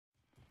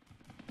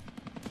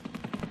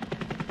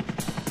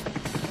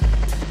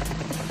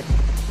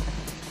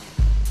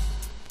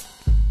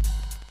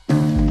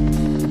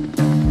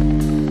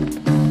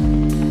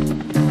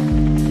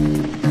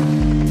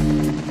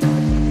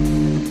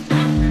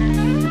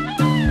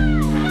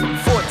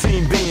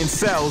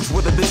cells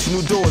with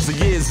additional doors. A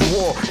year's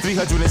war,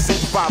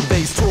 365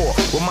 days tour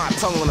with my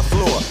tongue on the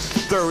floor.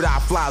 Third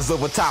eye flies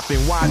over top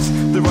and watch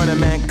the running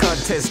man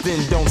contest, then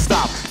don't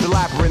stop. The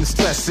labyrinth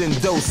stress in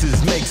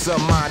doses makes a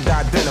mind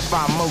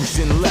identify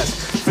motionless.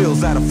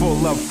 Feels out of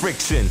full of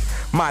friction.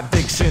 My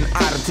diction,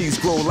 oddities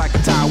grow like a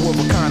tower of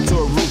a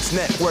contour roots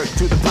network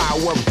to the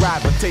power of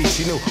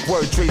gravitational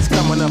word traits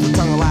coming up the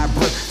tongue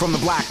labyrinth from the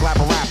black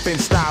labyrinth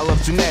style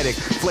of genetic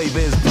flavor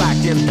is black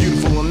and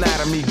beautiful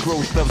anatomy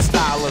growth of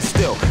style is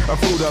still a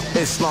fruit of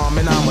Islam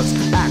and I must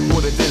act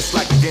with a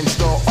dislike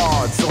against all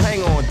odds. So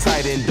hang on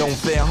tight and don't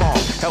fear harm.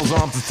 Hell's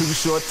arms are too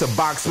short to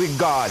box with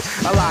God.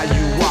 Allow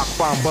you walk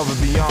far above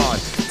and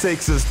beyond.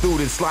 Takes us through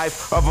this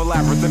life of a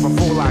labyrinth. If I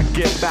fall, I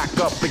get back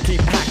up and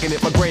keep hacking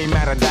it. My gray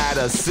matter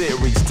data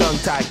series,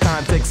 tongue-tied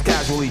context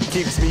casually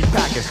keeps me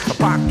packing a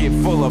pocket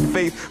full of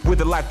faith with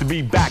the life to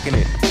be backing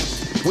it.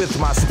 With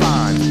my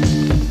spine,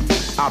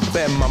 I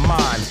bend my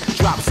mind,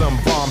 drop some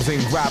bombs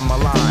and grab my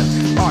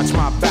line, arch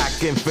my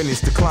back and finish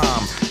the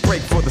climb.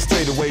 Break for the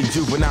straightaway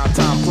juvenile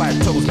time.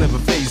 Plateaus never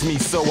faze me,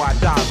 so I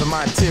dive in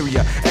my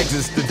interior.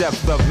 Exits the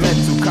depth of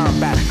mental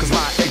combat, cause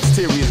my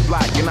exterior is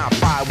black and I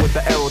fire with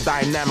the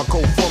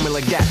aerodynamical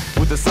formula gap.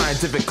 With the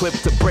scientific clip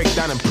to break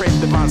down and print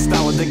divine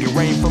style of dig it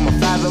rain from a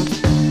fathom.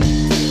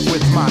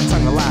 With my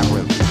tongue a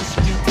labyrinth.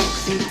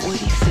 See what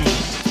he said.